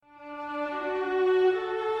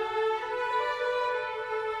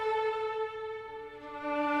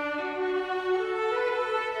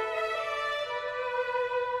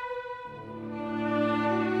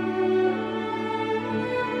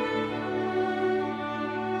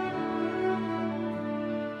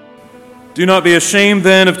Do not be ashamed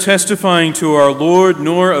then of testifying to our Lord,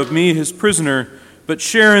 nor of me his prisoner, but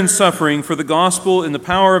share in suffering for the gospel in the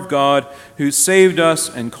power of God, who saved us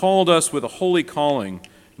and called us with a holy calling,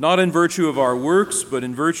 not in virtue of our works, but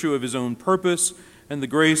in virtue of his own purpose and the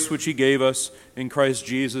grace which he gave us in Christ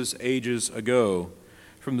Jesus ages ago.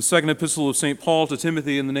 From the second epistle of St. Paul to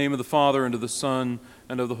Timothy, in the name of the Father, and of the Son,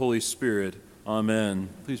 and of the Holy Spirit. Amen.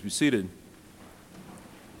 Please be seated.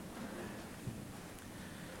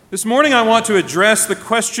 This morning I want to address the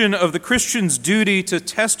question of the Christian's duty to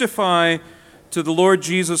testify to the Lord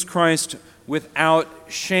Jesus Christ without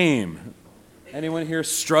shame. Anyone here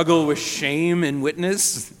struggle with shame in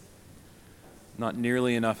witness? Not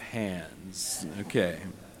nearly enough hands. Okay.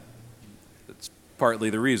 That's partly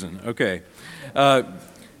the reason. Okay.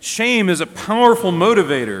 Shame is a powerful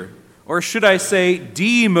motivator, or should I say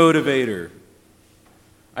demotivator.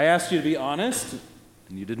 I asked you to be honest,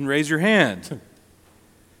 and you didn't raise your hand.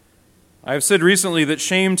 I have said recently that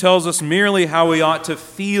shame tells us merely how we ought to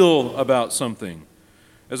feel about something,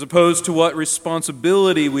 as opposed to what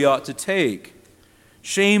responsibility we ought to take.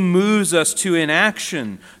 Shame moves us to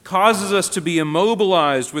inaction, causes us to be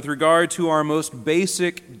immobilized with regard to our most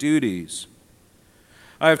basic duties.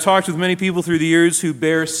 I have talked with many people through the years who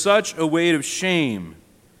bear such a weight of shame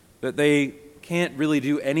that they can't really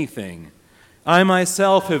do anything. I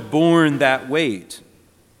myself have borne that weight.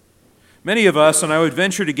 Many of us, and I would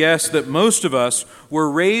venture to guess that most of us,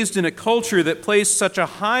 were raised in a culture that placed such a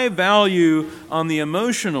high value on the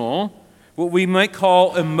emotional, what we might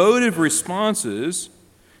call emotive responses,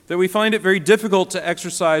 that we find it very difficult to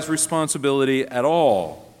exercise responsibility at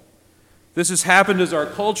all. This has happened as our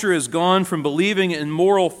culture has gone from believing in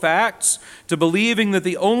moral facts to believing that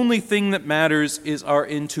the only thing that matters is our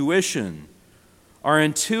intuition, our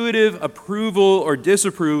intuitive approval or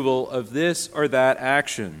disapproval of this or that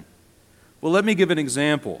action. Well, let me give an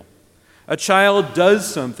example. A child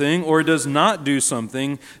does something or does not do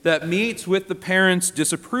something that meets with the parent's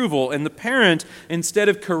disapproval, and the parent, instead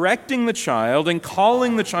of correcting the child and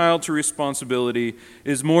calling the child to responsibility,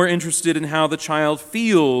 is more interested in how the child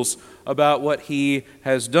feels about what he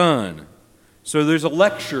has done. So there's a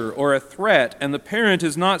lecture or a threat, and the parent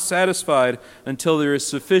is not satisfied until there is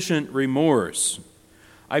sufficient remorse.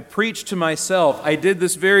 I preach to myself. I did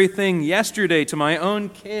this very thing yesterday to my own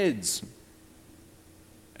kids.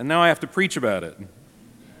 And now I have to preach about it.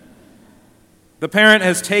 The parent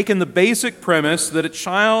has taken the basic premise that a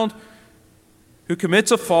child who commits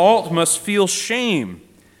a fault must feel shame,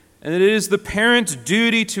 and it is the parent's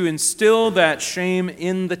duty to instill that shame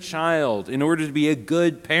in the child in order to be a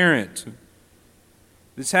good parent.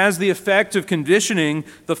 This has the effect of conditioning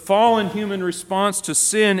the fallen human response to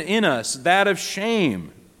sin in us, that of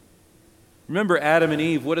shame. Remember Adam and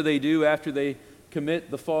Eve, what do they do after they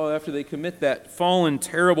commit that fallen,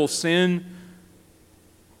 terrible sin?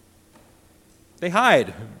 They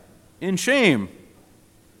hide in shame.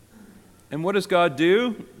 And what does God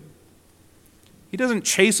do? He doesn't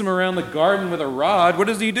chase them around the garden with a rod. What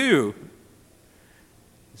does he do?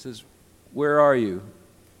 He says, "Where are you?"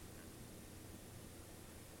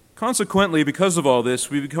 Consequently, because of all this,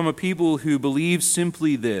 we become a people who believe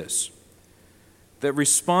simply this, that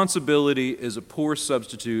responsibility is a poor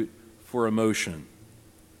substitute for emotion.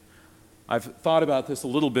 I've thought about this a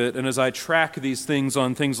little bit, and as I track these things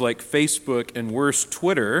on things like Facebook and worse,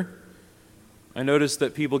 Twitter, I notice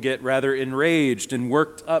that people get rather enraged and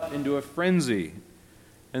worked up into a frenzy,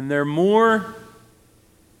 and they're more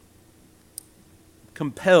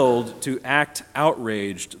compelled to act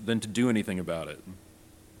outraged than to do anything about it.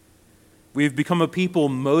 We've become a people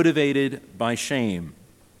motivated by shame.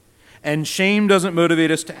 And shame doesn't motivate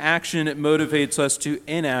us to action, it motivates us to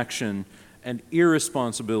inaction and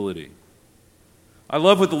irresponsibility. I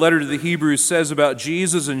love what the letter to the Hebrews says about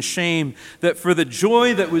Jesus and shame, that for the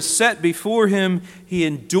joy that was set before him, he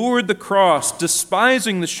endured the cross,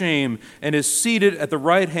 despising the shame, and is seated at the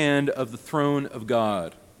right hand of the throne of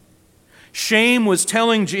God. Shame was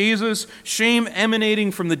telling Jesus, shame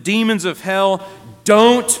emanating from the demons of hell,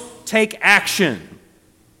 don't take action.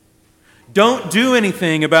 Don't do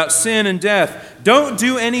anything about sin and death. Don't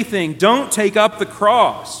do anything. Don't take up the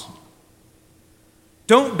cross.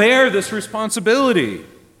 Don't bear this responsibility.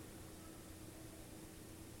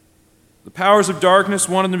 The powers of darkness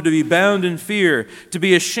wanted them to be bound in fear, to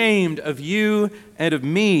be ashamed of you and of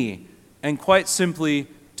me, and quite simply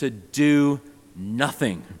to do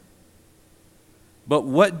nothing. But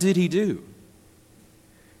what did he do?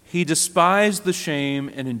 He despised the shame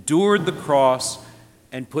and endured the cross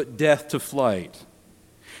and put death to flight.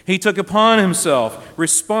 He took upon himself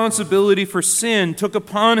responsibility for sin, took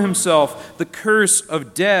upon himself the curse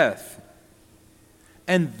of death.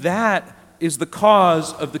 And that is the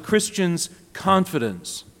cause of the Christian's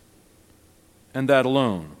confidence, and that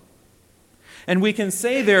alone. And we can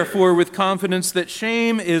say, therefore, with confidence that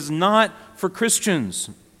shame is not for Christians.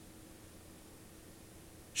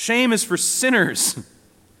 Shame is for sinners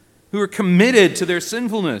who are committed to their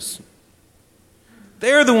sinfulness.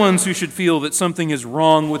 They're the ones who should feel that something is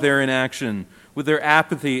wrong with their inaction, with their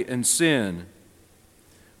apathy and sin.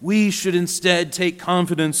 We should instead take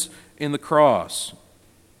confidence in the cross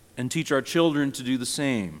and teach our children to do the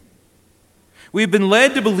same. We've been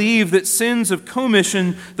led to believe that sins of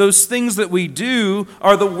commission, those things that we do,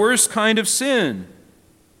 are the worst kind of sin.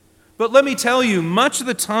 But let me tell you, much of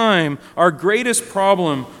the time, our greatest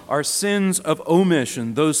problem are sins of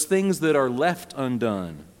omission, those things that are left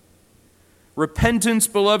undone. Repentance,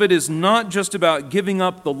 beloved, is not just about giving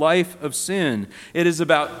up the life of sin. It is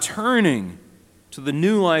about turning to the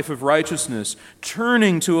new life of righteousness,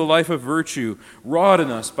 turning to a life of virtue, wrought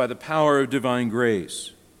in us by the power of divine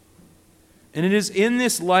grace. And it is in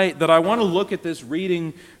this light that I want to look at this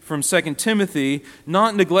reading from 2 Timothy,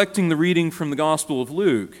 not neglecting the reading from the Gospel of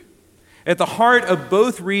Luke. At the heart of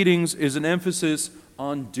both readings is an emphasis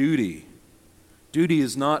on duty. Duty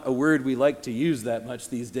is not a word we like to use that much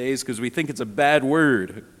these days because we think it's a bad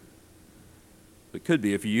word. It could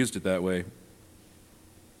be if you used it that way.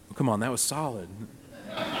 Oh, come on, that was solid.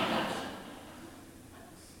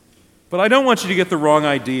 But I don't want you to get the wrong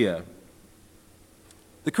idea.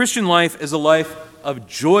 The Christian life is a life of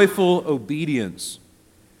joyful obedience.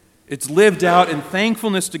 It's lived out in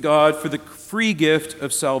thankfulness to God for the free gift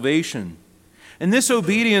of salvation. And this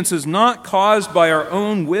obedience is not caused by our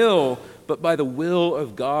own will, but by the will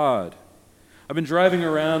of God. I've been driving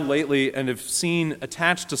around lately and have seen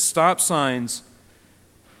attached to stop signs,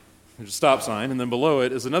 there's a stop sign, and then below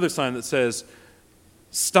it is another sign that says,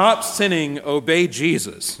 "Stop sinning, obey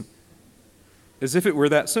Jesus," as if it were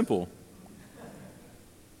that simple.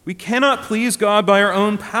 We cannot please God by our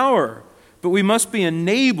own power, but we must be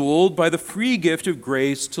enabled by the free gift of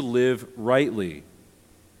grace to live rightly.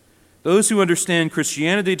 Those who understand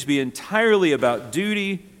Christianity to be entirely about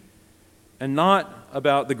duty and not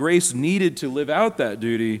about the grace needed to live out that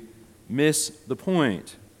duty miss the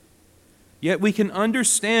point. Yet we can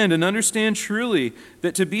understand and understand truly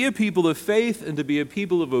that to be a people of faith and to be a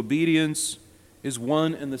people of obedience is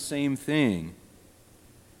one and the same thing.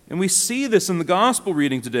 And we see this in the gospel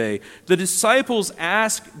reading today. The disciples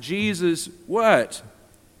ask Jesus, what?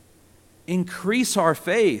 Increase our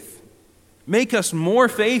faith. Make us more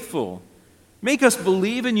faithful. Make us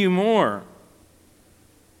believe in you more.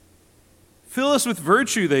 Fill us with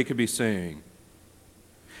virtue, they could be saying.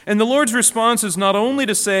 And the Lord's response is not only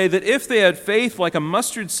to say that if they had faith like a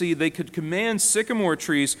mustard seed, they could command sycamore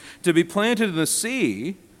trees to be planted in the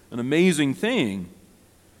sea, an amazing thing.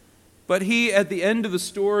 But he, at the end of the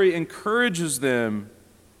story, encourages them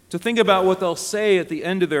to think about what they'll say at the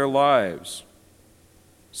end of their lives.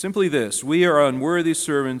 Simply this: we are unworthy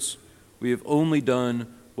servants. We have only done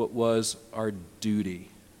what was our duty.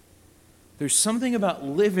 There's something about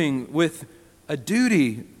living with a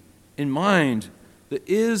duty in mind that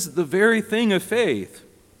is the very thing of faith.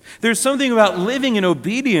 There's something about living in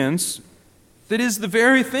obedience that is the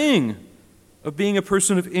very thing of being a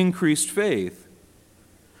person of increased faith.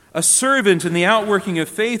 A servant in the outworking of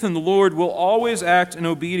faith in the Lord will always act in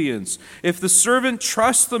obedience. If the servant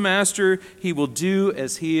trusts the master, he will do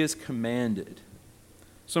as he is commanded.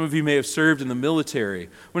 Some of you may have served in the military.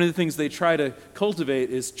 One of the things they try to cultivate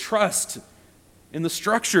is trust in the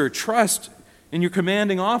structure, trust in your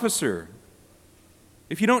commanding officer.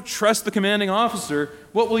 If you don't trust the commanding officer,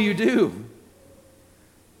 what will you do?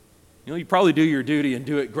 You probably do your duty and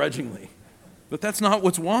do it grudgingly. But that's not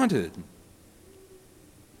what's wanted.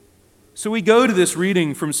 So we go to this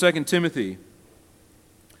reading from 2 Timothy.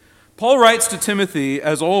 Paul writes to Timothy,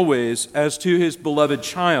 as always, as to his beloved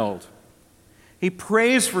child. He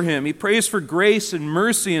prays for him. He prays for grace and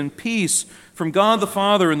mercy and peace from God the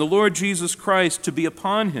Father and the Lord Jesus Christ to be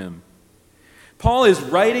upon him. Paul is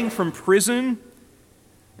writing from prison,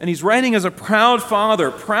 and he's writing as a proud father,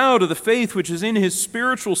 proud of the faith which is in his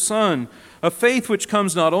spiritual son, a faith which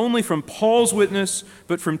comes not only from Paul's witness,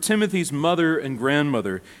 but from Timothy's mother and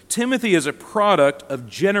grandmother. Timothy is a product of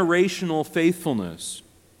generational faithfulness.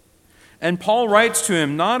 And Paul writes to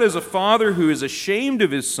him not as a father who is ashamed of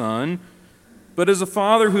his son, but as a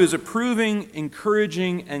father who is approving,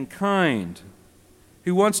 encouraging, and kind,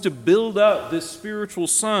 who wants to build up this spiritual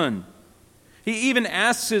son. He even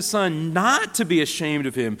asks his son not to be ashamed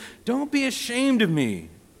of him. Don't be ashamed of me,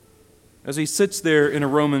 as he sits there in a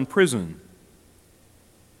Roman prison.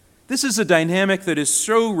 This is a dynamic that is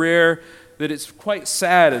so rare that it's quite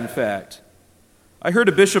sad, in fact. I heard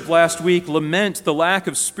a bishop last week lament the lack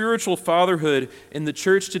of spiritual fatherhood in the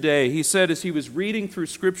church today. He said as he was reading through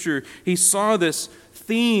Scripture, he saw this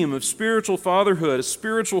theme of spiritual fatherhood, a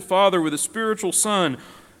spiritual father with a spiritual son,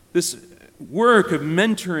 this work of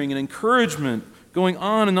mentoring and encouragement going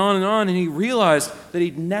on and on and on, and he realized that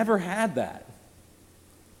he'd never had that.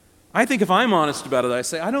 I think if I'm honest about it, I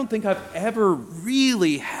say, I don't think I've ever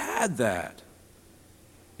really had that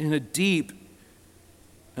in a deep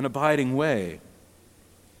and abiding way.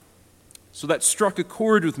 So that struck a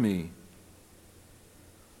chord with me.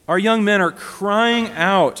 Our young men are crying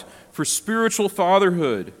out for spiritual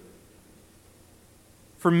fatherhood,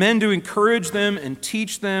 for men to encourage them and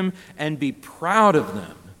teach them and be proud of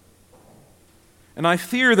them. And I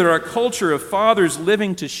fear that our culture of fathers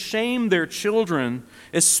living to shame their children,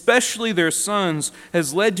 especially their sons,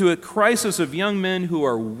 has led to a crisis of young men who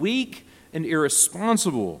are weak and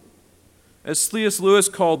irresponsible. As C.S. Lewis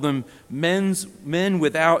called them, men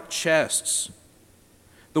without chests.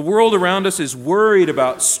 The world around us is worried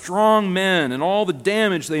about strong men and all the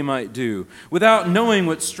damage they might do, without knowing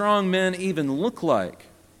what strong men even look like.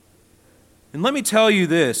 And let me tell you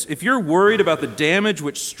this, if you're worried about the damage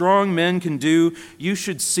which strong men can do, you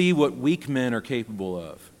should see what weak men are capable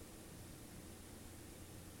of.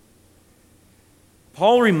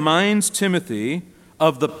 Paul reminds Timothy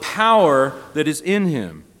of the power that is in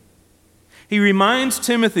him. He reminds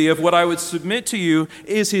Timothy of what I would submit to you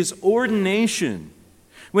is his ordination,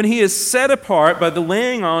 when he is set apart by the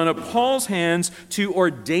laying on of Paul's hands to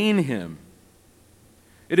ordain him.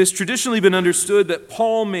 It has traditionally been understood that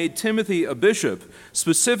Paul made Timothy a bishop,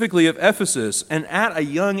 specifically of Ephesus, and at a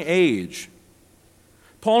young age.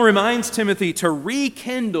 Paul reminds Timothy to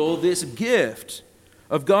rekindle this gift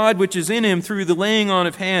of God which is in him through the laying on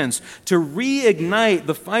of hands, to reignite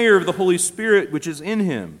the fire of the Holy Spirit which is in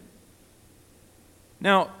him.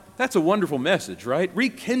 Now, that's a wonderful message, right?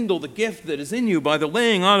 Rekindle the gift that is in you by the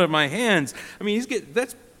laying on of my hands. I mean,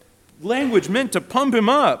 that's language meant to pump him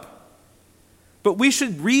up. But we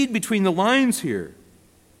should read between the lines here.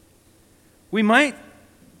 We might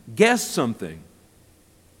guess something,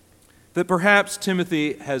 that perhaps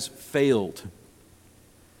Timothy has failed.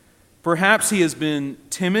 Perhaps he has been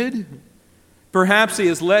timid. Perhaps he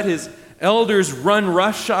has let his elders run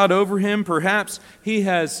roughshod over him. Perhaps he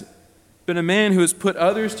has been a man who has put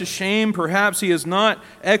others to shame. Perhaps he has not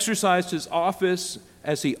exercised his office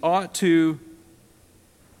as he ought to.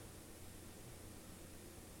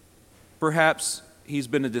 Perhaps he's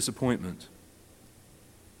been a disappointment.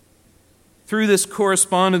 Through this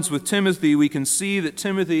correspondence with Timothy, we can see that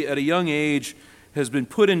Timothy, at a young age, has been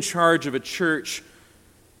put in charge of a church,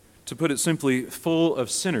 to put it simply, full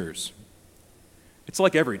of sinners. It's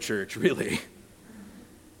like every church, really.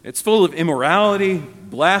 It's full of immorality,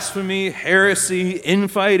 blasphemy, heresy,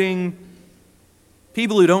 infighting,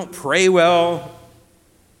 people who don't pray well.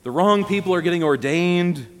 The wrong people are getting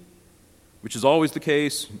ordained, which is always the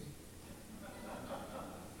case.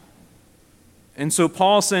 And so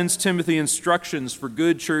Paul sends Timothy instructions for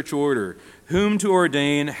good church order, whom to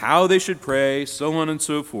ordain, how they should pray, so on and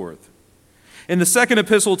so forth. In the second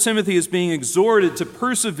epistle, Timothy is being exhorted to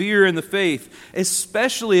persevere in the faith,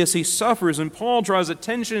 especially as he suffers, and Paul draws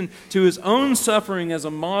attention to his own suffering as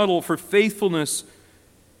a model for faithfulness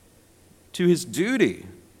to his duty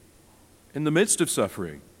in the midst of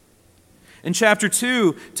suffering. In chapter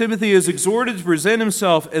 2, Timothy is exhorted to present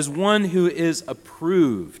himself as one who is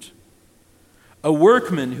approved, a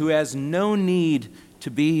workman who has no need to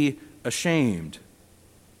be ashamed.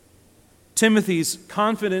 Timothy's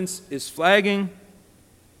confidence is flagging.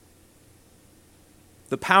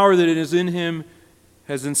 The power that is in him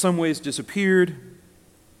has in some ways disappeared.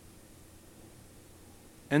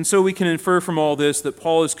 And so we can infer from all this that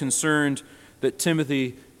Paul is concerned that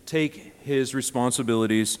Timothy take his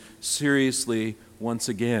responsibilities seriously once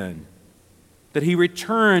again, that he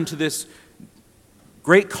return to this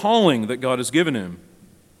great calling that God has given him,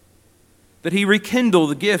 that he rekindle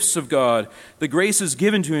the gifts of God, the graces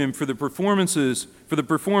given to him for the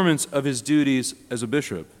performance of his duties as a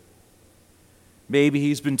bishop. Maybe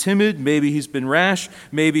he's been timid, maybe he's been rash,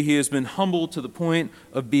 maybe he has been humble to the point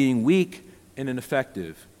of being weak and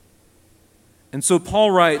ineffective. And so Paul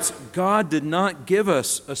writes, God did not give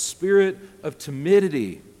us a spirit of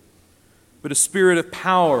timidity, but a spirit of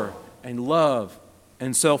power and love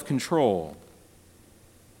and self-control.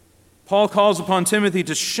 Paul calls upon Timothy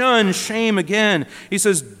to shun shame again. He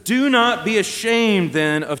says, do not be ashamed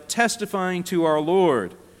then of testifying to our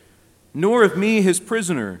Lord, nor of me his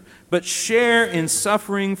prisoner, but share in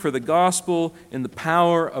suffering for the gospel in the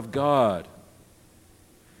power of God.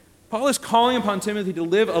 Paul is calling upon Timothy to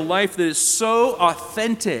live a life that is so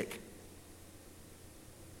authentic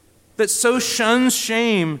that so shuns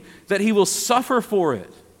shame that he will suffer for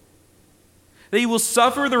it. That he will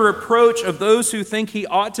suffer the reproach of those who think he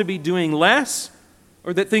ought to be doing less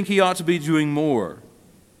or that think he ought to be doing more.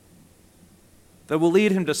 That will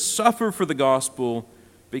lead him to suffer for the gospel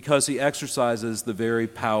because he exercises the very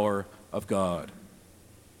power of God.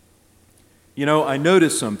 You know, I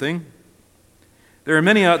noticed something. There are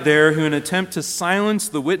many out there who, in an attempt to silence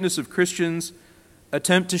the witness of Christians,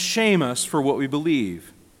 attempt to shame us for what we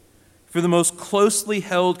believe, for the most closely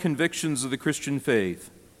held convictions of the Christian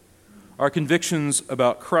faith, our convictions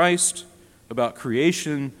about Christ, about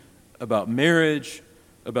creation, about marriage,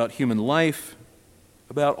 about human life,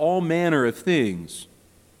 about all manner of things.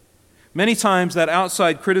 Many times that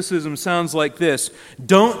outside criticism sounds like this: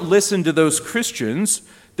 don't listen to those Christians,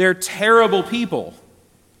 they're terrible people.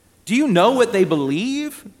 Do you know what they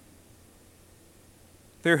believe?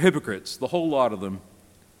 They're hypocrites, the whole lot of them.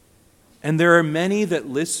 And there are many that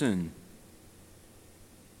listen.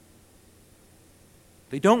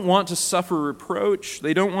 They don't want to suffer reproach.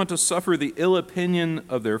 They don't want to suffer the ill opinion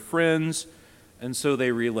of their friends. And so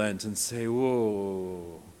they relent and say,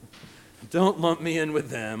 whoa, don't lump me in with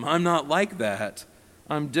them. I'm not like that.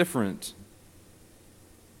 I'm different.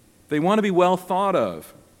 They want to be well thought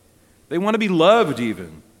of. They want to be loved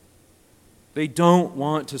even. They don't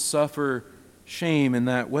want to suffer shame in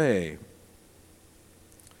that way.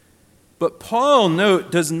 But Paul,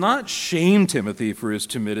 note, does not shame Timothy for his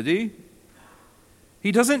timidity.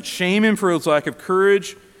 He doesn't shame him for his lack of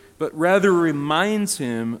courage, but rather reminds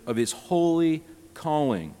him of his holy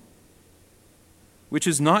calling, which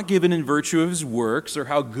is not given in virtue of his works or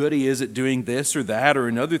how good he is at doing this or that or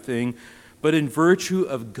another thing, but in virtue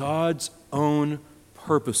of God's own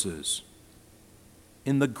purposes,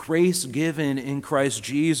 in the grace given in Christ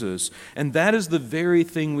Jesus. And that is the very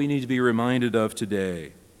thing we need to be reminded of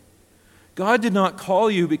today. God did not call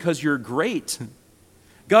you because you're great.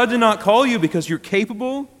 God did not call you because you're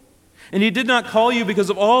capable. And He did not call you because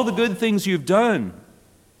of all the good things you've done.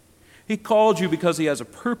 He called you because He has a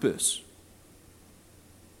purpose.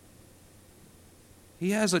 He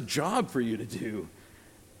has a job for you to do.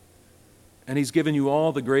 And He's given you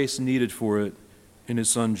all the grace needed for it in His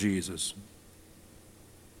Son Jesus.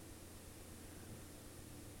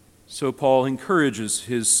 So Paul encourages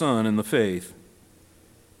his son in the faith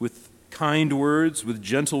with kind words, with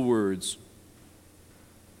gentle words.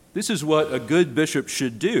 This is what a good bishop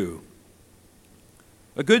should do.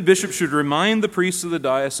 A good bishop should remind the priests of the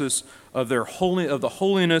diocese of the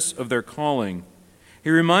holiness of their calling. He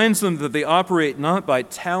reminds them that they operate not by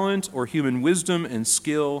talent or human wisdom and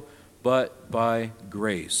skill, but by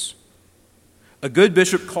grace. A good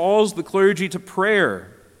bishop calls the clergy to prayer.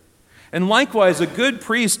 And likewise, a good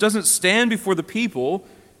priest doesn't stand before the people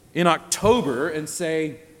in October and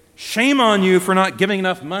say, "Shame on you for not giving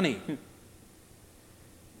enough money."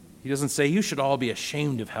 He doesn't say, "You should all be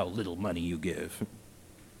ashamed of how little money you give."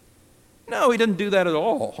 No, he doesn't do that at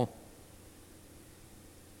all.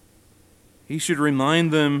 He should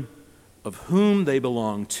remind them of whom they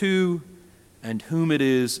belong to and whom it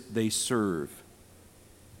is they serve.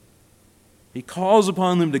 He calls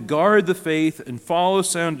upon them to guard the faith and follow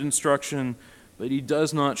sound instruction, but he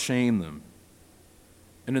does not shame them.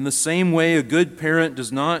 And in the same way, a good parent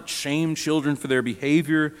does not shame children for their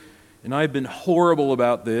behavior, and I've been horrible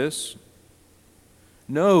about this.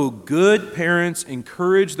 No, good parents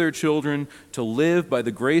encourage their children to live by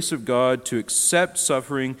the grace of God, to accept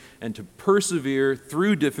suffering, and to persevere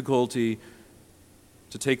through difficulty,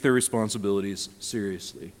 to take their responsibilities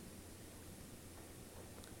seriously.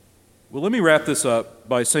 Well, let me wrap this up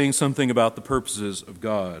by saying something about the purposes of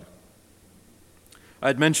God. I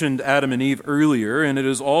had mentioned Adam and Eve earlier, and it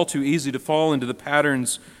is all too easy to fall into the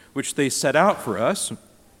patterns which they set out for us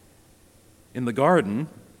in the garden,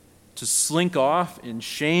 to slink off in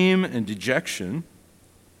shame and dejection.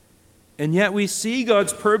 And yet we see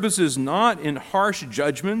God's purposes not in harsh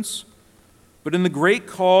judgments, but in the great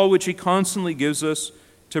call which He constantly gives us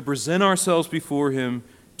to present ourselves before Him,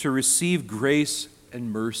 to receive grace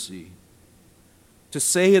and mercy. To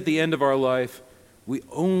say at the end of our life, we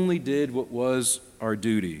only did what was our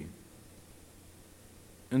duty.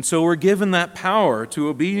 And so we're given that power to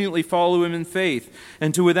obediently follow Him in faith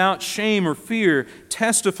and to, without shame or fear,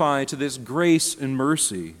 testify to this grace and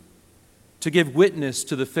mercy, to give witness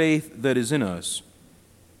to the faith that is in us.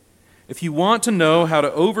 If you want to know how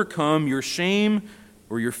to overcome your shame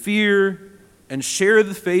or your fear and share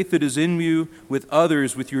the faith that is in you with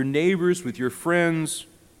others, with your neighbors, with your friends,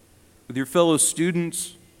 with your fellow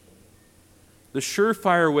students, the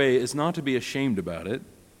surefire way is not to be ashamed about it.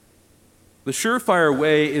 The surefire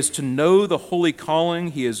way is to know the holy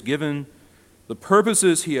calling He has given, the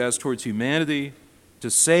purposes he has towards humanity, to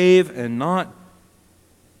save and not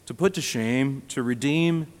to put to shame, to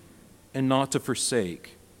redeem and not to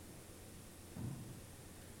forsake.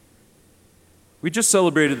 We just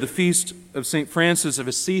celebrated the feast of St. Francis of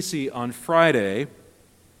Assisi on Friday,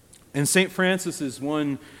 and St. Francis is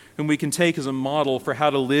one whom we can take as a model for how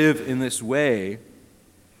to live in this way.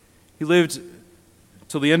 He lived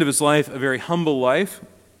till the end of his life a very humble life,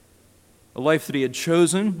 a life that he had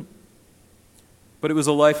chosen, but it was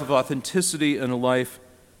a life of authenticity and a life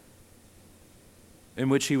in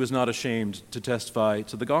which he was not ashamed to testify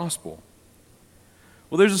to the gospel.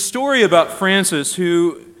 Well, there's a story about Francis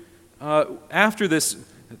who, after this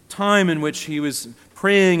time in which he was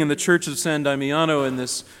praying in the church of San Damiano, and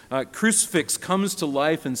this crucifix comes to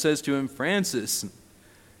life and says to him, "Francis,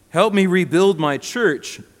 help me rebuild my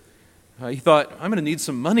church." He thought, I'm going to need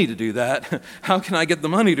some money to do that. How can I get the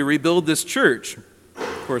money to rebuild this church?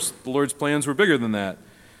 Of course, the Lord's plans were bigger than that.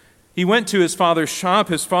 He went to his father's shop.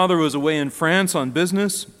 His father was away in France on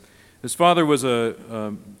business. His father was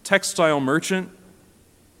a textile merchant,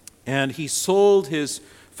 and he sold his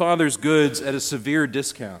father's goods at a severe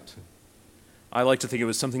discount. I like to think it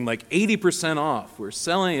was something like 80% off. We're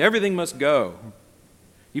selling, everything must go.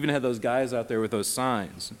 Even had those guys out there with those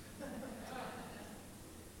signs.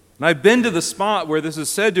 And I've been to the spot where this is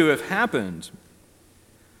said to have happened.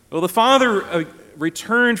 Well, the father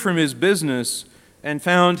returned from his business and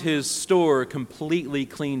found his store completely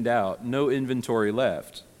cleaned out, no inventory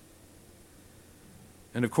left.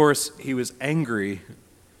 And of course, he was angry.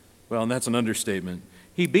 Well, and that's an understatement.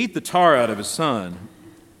 He beat the tar out of his son.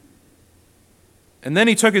 And then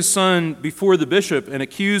he took his son before the bishop and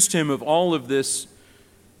accused him of all of this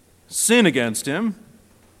sin against him.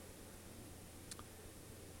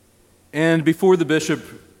 And before the bishop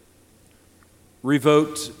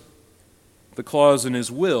revoked the clause in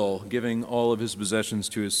his will, giving all of his possessions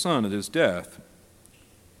to his son at his death.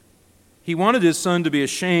 He wanted his son to be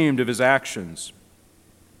ashamed of his actions.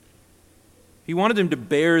 He wanted him to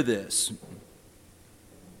bear this.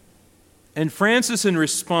 And Francis, in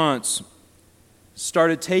response,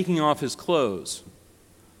 started taking off his clothes,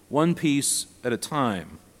 one piece at a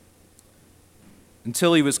time,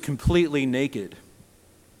 until he was completely naked.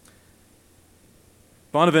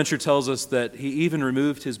 Bonaventure tells us that he even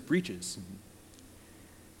removed his breeches.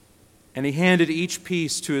 And he handed each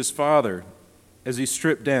piece to his father as he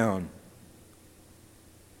stripped down.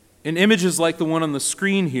 In images like the one on the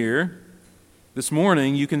screen here, this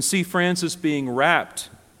morning, you can see Francis being wrapped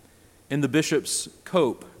in the bishop's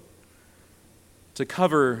cope to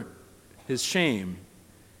cover his shame.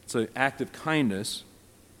 It's an act of kindness.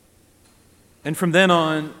 And from then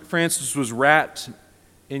on, Francis was wrapped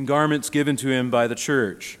in garments given to him by the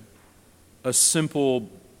church, a simple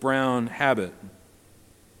brown habit.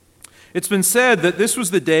 It's been said that this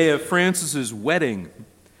was the day of Francis's wedding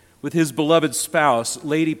with his beloved spouse,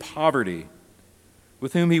 Lady Poverty,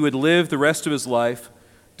 with whom he would live the rest of his life,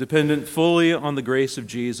 dependent fully on the grace of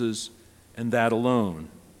Jesus and that alone.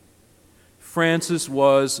 Francis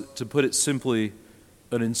was, to put it simply,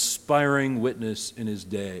 an inspiring witness in his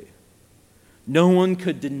day. No one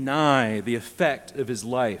could deny the effect of his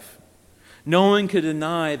life. No one could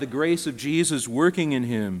deny the grace of Jesus working in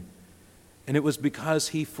him. And it was because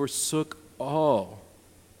he forsook all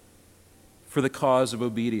for the cause of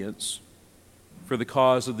obedience, for the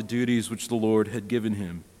cause of the duties which the Lord had given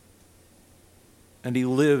him. And he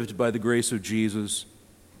lived by the grace of Jesus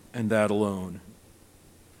and that alone.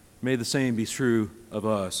 May the same be true of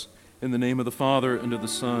us. In the name of the Father, and of the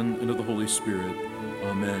Son, and of the Holy Spirit.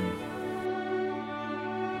 Amen.